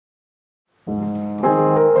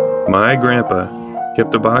My grandpa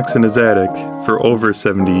kept a box in his attic for over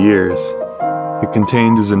 70 years. It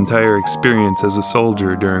contained his entire experience as a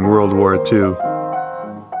soldier during World War II.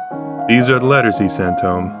 These are the letters he sent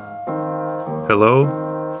home.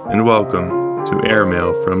 Hello and welcome to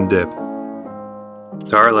Airmail from DIP.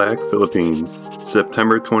 Tarlac, Philippines,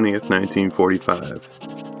 September 20th,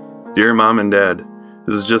 1945. Dear Mom and Dad,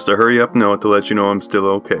 this is just a hurry-up note to let you know I'm still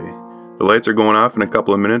okay. The lights are going off in a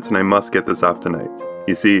couple of minutes and I must get this off tonight.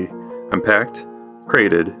 You see, I'm packed,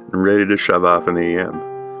 crated, and ready to shove off in the AM.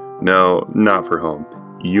 No, not for home.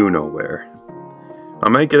 You know where. I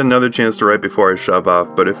might get another chance to write before I shove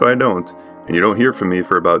off, but if I don't, and you don't hear from me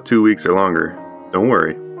for about 2 weeks or longer, don't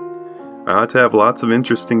worry. I ought to have lots of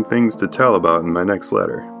interesting things to tell about in my next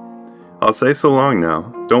letter. I'll say so long now.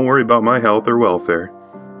 Don't worry about my health or welfare.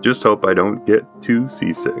 Just hope I don't get too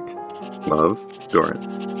seasick. Love,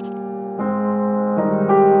 Dorrance.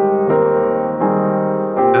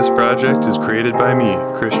 This project is created by me,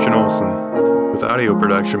 Christian Olsen, with audio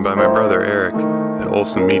production by my brother Eric at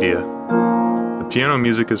Olsen Media. The piano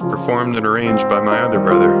music is performed and arranged by my other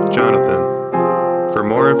brother, Jonathan. For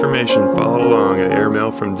more information, follow along at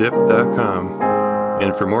airmailfromdip.com.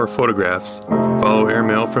 And for more photographs, follow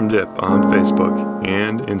Airmail from Dip on Facebook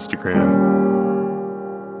and Instagram.